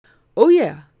Oh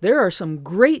yeah, there are some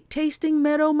great tasting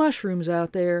meadow mushrooms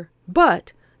out there,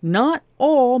 but not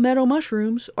all meadow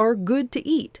mushrooms are good to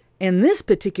eat. And this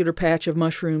particular patch of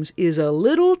mushrooms is a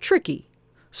little tricky.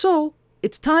 So,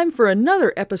 it's time for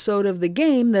another episode of the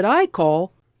game that I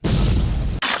call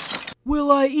Will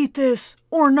I Eat This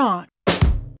or Not?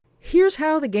 Here's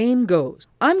how the game goes.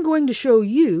 I'm going to show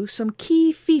you some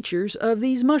key features of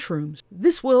these mushrooms.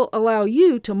 This will allow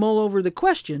you to mull over the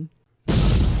question,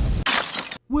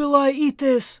 will I eat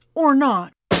this or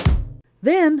not?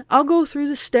 Then I'll go through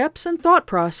the steps and thought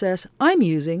process I'm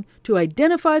using to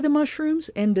identify the mushrooms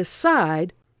and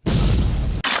decide,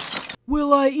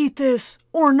 will I eat this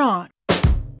or not?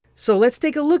 So let's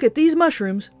take a look at these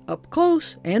mushrooms up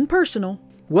close and personal.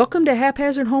 Welcome to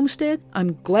Haphazard Homestead.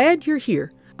 I'm glad you're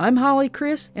here. I'm Holly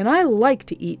Chris, and I like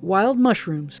to eat wild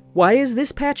mushrooms. Why is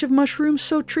this patch of mushrooms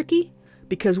so tricky?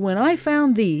 Because when I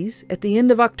found these at the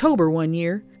end of October one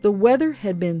year, the weather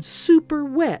had been super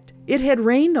wet. It had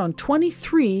rained on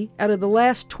 23 out of the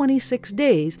last 26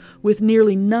 days with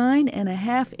nearly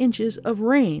 9.5 inches of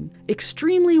rain.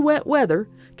 Extremely wet weather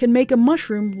can make a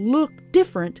mushroom look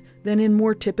different than in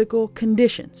more typical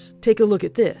conditions. Take a look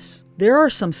at this. There are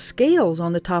some scales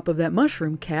on the top of that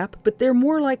mushroom cap, but they're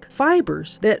more like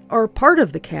fibers that are part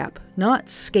of the cap, not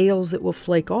scales that will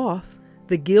flake off.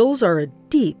 The gills are a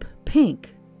deep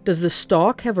pink. Does the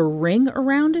stalk have a ring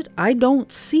around it? I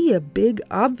don't see a big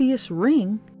obvious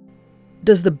ring.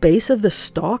 Does the base of the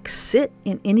stalk sit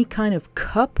in any kind of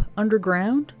cup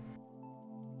underground?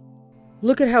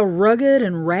 Look at how rugged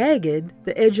and ragged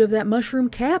the edge of that mushroom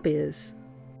cap is.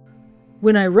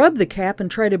 When I rub the cap and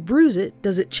try to bruise it,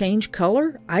 does it change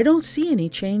color? I don't see any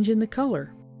change in the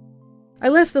color. I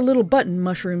left the little button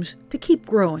mushrooms to keep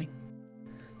growing.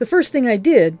 The first thing I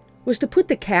did was to put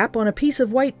the cap on a piece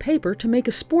of white paper to make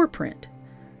a spore print.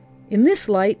 In this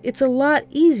light, it's a lot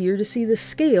easier to see the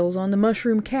scales on the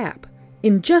mushroom cap.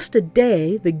 In just a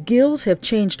day, the gills have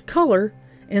changed color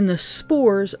and the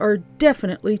spores are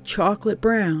definitely chocolate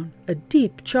brown, a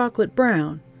deep chocolate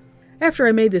brown. After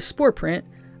I made this spore print,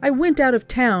 I went out of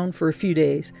town for a few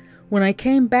days. When I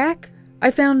came back,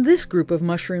 I found this group of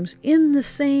mushrooms in the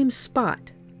same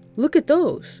spot. Look at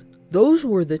those. Those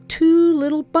were the two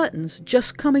little buttons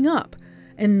just coming up,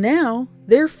 and now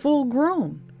they're full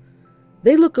grown.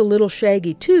 They look a little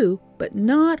shaggy too, but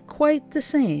not quite the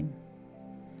same.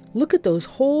 Look at those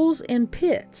holes and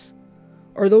pits.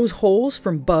 Are those holes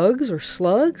from bugs or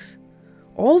slugs?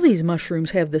 All these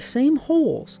mushrooms have the same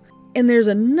holes, and there's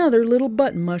another little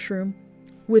button mushroom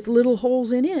with little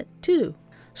holes in it too.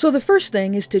 So the first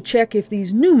thing is to check if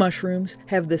these new mushrooms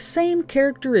have the same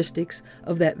characteristics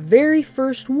of that very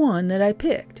first one that I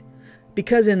picked.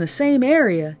 Because in the same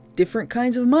area, different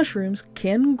kinds of mushrooms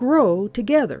can grow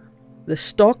together. The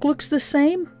stalk looks the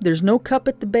same, there's no cup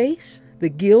at the base, the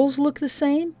gills look the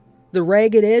same, the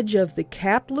ragged edge of the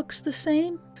cap looks the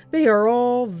same. They are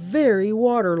all very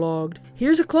waterlogged.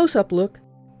 Here's a close-up look.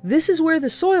 This is where the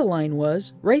soil line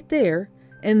was, right there,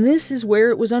 and this is where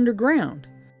it was underground.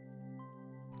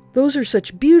 Those are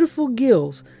such beautiful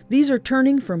gills. These are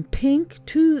turning from pink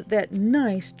to that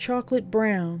nice chocolate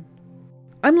brown.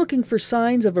 I'm looking for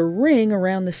signs of a ring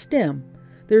around the stem.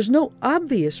 There's no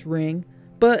obvious ring,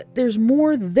 but there's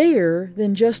more there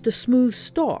than just a smooth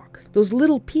stalk. Those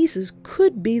little pieces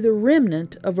could be the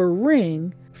remnant of a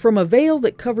ring from a veil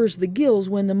that covers the gills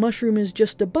when the mushroom is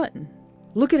just a button.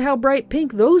 Look at how bright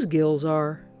pink those gills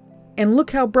are. And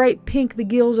look how bright pink the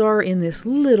gills are in this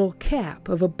little cap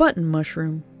of a button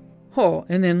mushroom. Oh,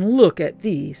 and then look at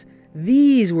these.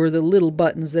 These were the little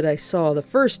buttons that I saw the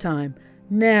first time.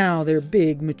 Now they're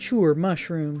big, mature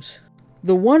mushrooms.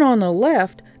 The one on the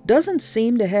left doesn't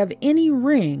seem to have any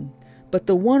ring, but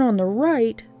the one on the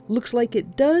right looks like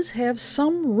it does have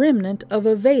some remnant of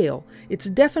a veil. It's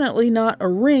definitely not a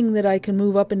ring that I can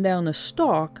move up and down the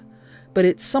stalk, but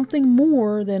it's something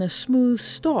more than a smooth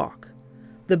stalk.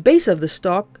 The base of the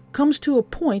stalk comes to a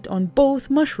point on both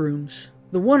mushrooms.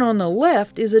 The one on the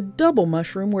left is a double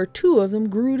mushroom where two of them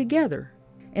grew together.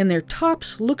 And their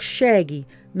tops look shaggy,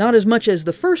 not as much as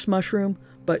the first mushroom,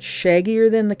 but shaggier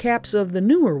than the caps of the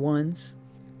newer ones.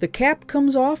 The cap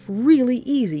comes off really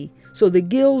easy, so the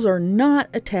gills are not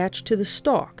attached to the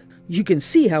stalk. You can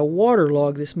see how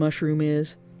waterlogged this mushroom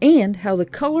is, and how the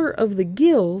color of the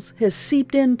gills has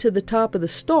seeped into the top of the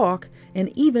stalk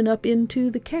and even up into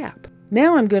the cap.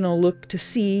 Now I'm going to look to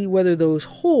see whether those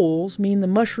holes mean the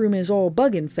mushroom is all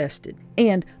bug infested.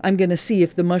 And I'm going to see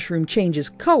if the mushroom changes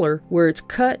color where it's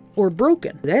cut or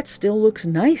broken. That still looks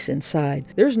nice inside.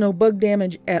 There's no bug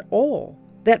damage at all.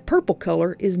 That purple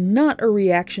color is not a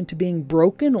reaction to being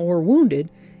broken or wounded.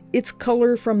 It's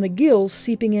color from the gills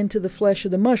seeping into the flesh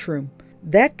of the mushroom.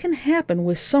 That can happen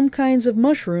with some kinds of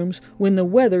mushrooms when the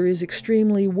weather is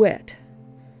extremely wet.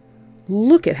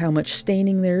 Look at how much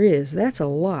staining there is. That's a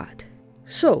lot.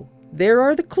 So, there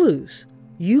are the clues.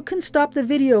 You can stop the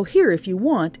video here if you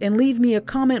want and leave me a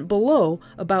comment below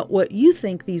about what you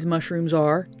think these mushrooms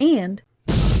are and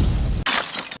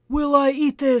will I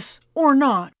eat this or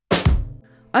not?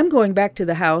 I'm going back to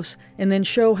the house and then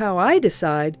show how I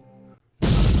decide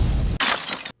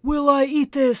will I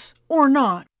eat this or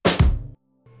not?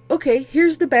 Okay,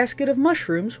 here's the basket of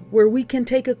mushrooms where we can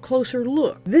take a closer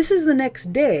look. This is the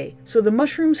next day, so the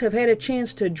mushrooms have had a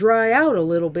chance to dry out a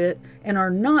little bit and are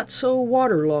not so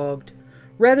waterlogged.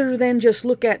 Rather than just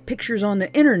look at pictures on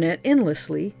the internet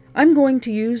endlessly, I'm going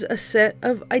to use a set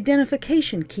of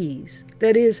identification keys.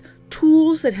 That is,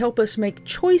 tools that help us make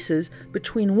choices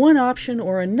between one option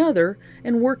or another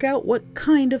and work out what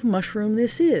kind of mushroom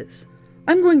this is.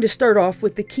 I'm going to start off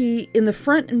with the key in the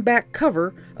front and back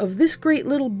cover of this great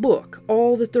little book,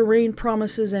 All That the Rain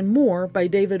Promises and More by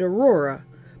David Aurora.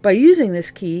 By using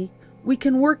this key, we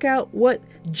can work out what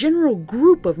general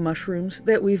group of mushrooms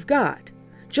that we've got,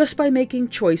 just by making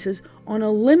choices on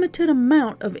a limited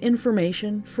amount of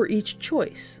information for each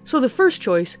choice. So the first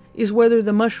choice is whether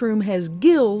the mushroom has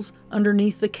gills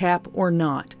underneath the cap or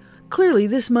not. Clearly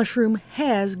this mushroom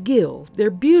has gills.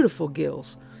 They're beautiful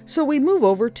gills. So we move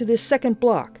over to this second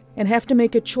block and have to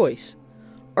make a choice.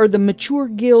 Are the mature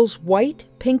gills white,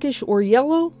 pinkish, or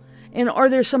yellow? And are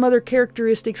there some other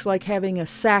characteristics like having a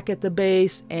sac at the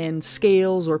base and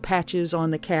scales or patches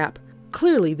on the cap?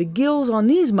 Clearly, the gills on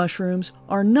these mushrooms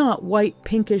are not white,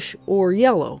 pinkish, or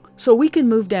yellow, so we can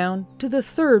move down to the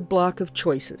third block of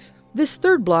choices. This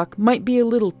third block might be a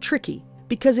little tricky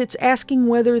because it's asking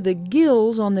whether the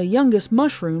gills on the youngest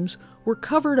mushrooms were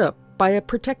covered up by a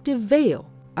protective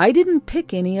veil. I didn't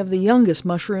pick any of the youngest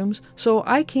mushrooms, so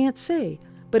I can't say,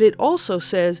 but it also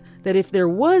says that if there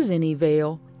was any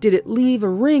veil, did it leave a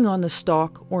ring on the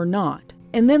stalk or not?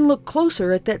 And then look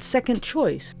closer at that second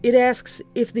choice. It asks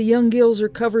if the young gills are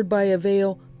covered by a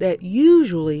veil that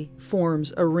usually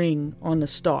forms a ring on the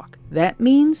stalk. That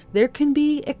means there can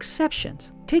be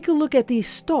exceptions. Take a look at these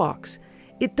stalks.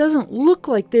 It doesn't look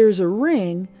like there's a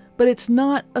ring, but it's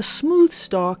not a smooth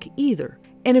stalk either.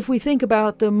 And if we think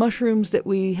about the mushrooms that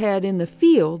we had in the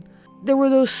field, there were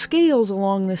those scales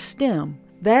along the stem.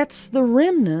 That's the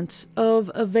remnants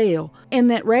of a veil. And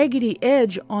that raggedy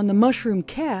edge on the mushroom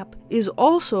cap is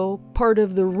also part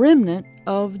of the remnant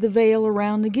of the veil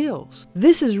around the gills.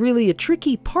 This is really a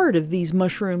tricky part of these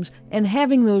mushrooms, and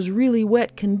having those really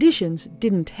wet conditions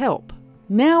didn't help.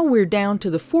 Now we're down to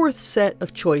the fourth set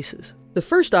of choices. The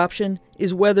first option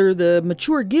is whether the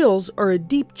mature gills are a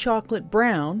deep chocolate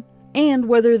brown and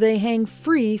whether they hang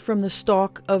free from the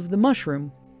stalk of the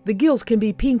mushroom. The gills can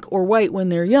be pink or white when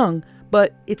they're young,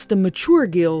 but it's the mature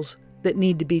gills that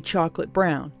need to be chocolate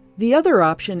brown. The other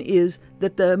option is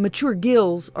that the mature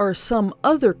gills are some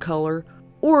other color,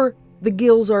 or the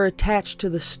gills are attached to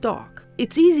the stalk.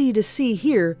 It's easy to see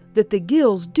here that the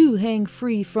gills do hang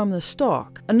free from the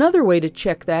stalk. Another way to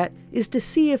check that is to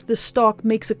see if the stalk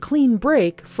makes a clean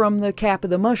break from the cap of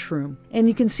the mushroom, and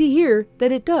you can see here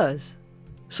that it does.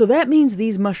 So that means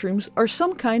these mushrooms are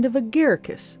some kind of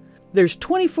Agaricus. There's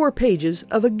 24 pages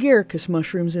of Agaricus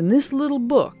mushrooms in this little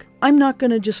book. I'm not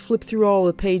going to just flip through all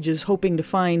the pages hoping to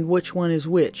find which one is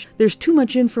which. There's too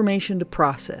much information to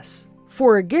process.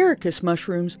 For Agaricus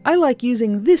mushrooms, I like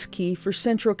using this key for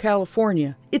Cnetral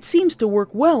California. It seems to work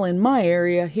well in my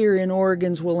area here in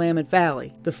Oregon's Willamette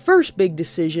Valley. The first big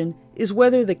decision is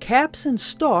whether the caps and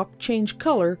stalk change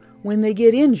color when they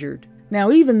get injured. Now,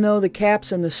 even though the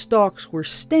caps and the stalks were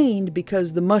stained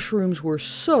because the mushrooms were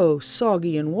so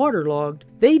soggy and waterlogged,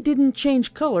 they didn't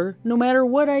change color no matter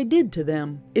what I did to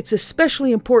them. It's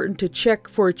especially important to check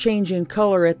for a change in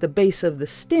color at the base of the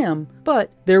stem, but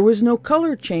there was no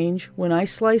color change when I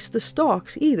sliced the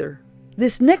stalks either.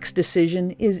 This next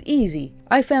decision is easy.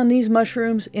 I found these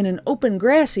mushrooms in an open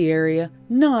grassy area,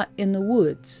 not in the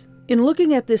woods. In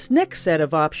looking at this next set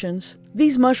of options,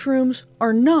 these mushrooms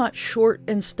are not short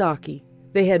and stocky.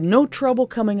 They had no trouble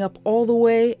coming up all the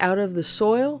way out of the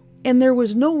soil, and there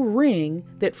was no ring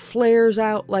that flares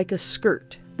out like a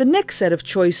skirt. The next set of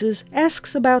choices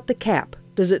asks about the cap.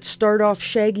 Does it start off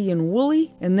shaggy and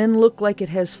woolly and then look like it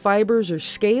has fibers or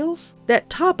scales? That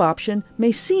top option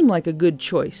may seem like a good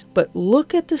choice, but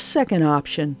look at the second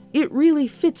option. It really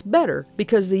fits better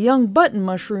because the young button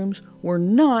mushrooms were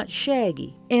not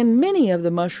shaggy. And many of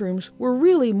the mushrooms were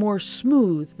really more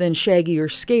smooth than shaggy or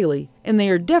scaly, and they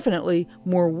are definitely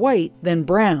more white than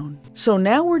brown. So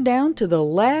now we're down to the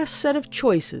last set of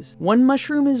choices. One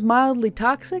mushroom is mildly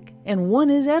toxic, and one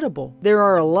is edible. There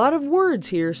are a lot of words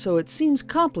here, so it seems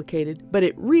complicated, but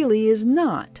it really is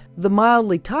not. The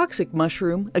mildly toxic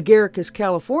mushroom, Agaricus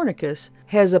californicus,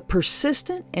 has a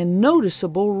persistent and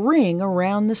noticeable ring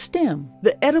around the stem.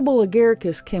 The edible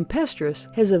Agaricus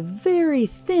campestris has a very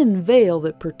thin veil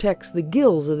that protects the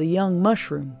gills of the young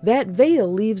mushroom. That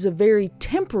veil leaves a very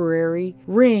temporary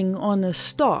ring on the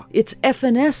stalk. It's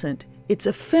evanescent. It's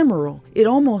ephemeral. It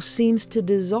almost seems to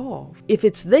dissolve. If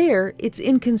it's there, it's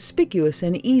inconspicuous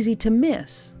and easy to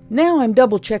miss. Now I'm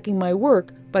double checking my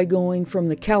work by going from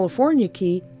the California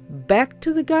key back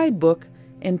to the guidebook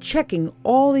and checking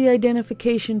all the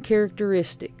identification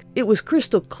characteristics. It was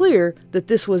crystal clear that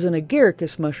this was an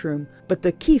Agaricus mushroom, but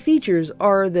the key features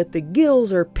are that the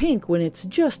gills are pink when it's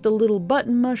just a little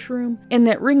button mushroom, and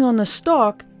that ring on the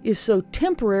stalk is so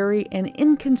temporary and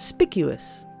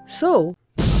inconspicuous. So,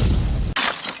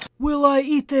 will I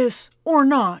eat this or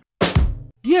not?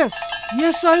 Yes,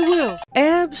 yes I will.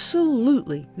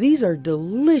 Absolutely. These are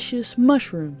delicious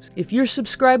mushrooms. If you're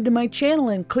subscribed to my channel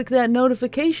and click that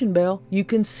notification bell, you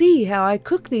can see how I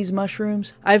cook these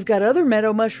mushrooms. I've got other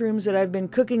meadow mushrooms that I've been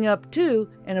cooking up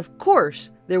too, and of course,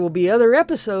 there will be other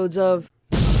episodes of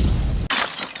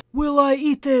Will I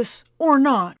eat this or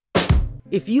not?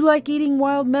 If you like eating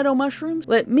wild meadow mushrooms,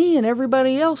 let me and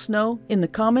everybody else know in the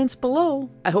comments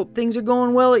below. I hope things are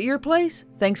going well at your place.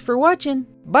 Thanks for watching.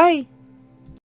 Bye.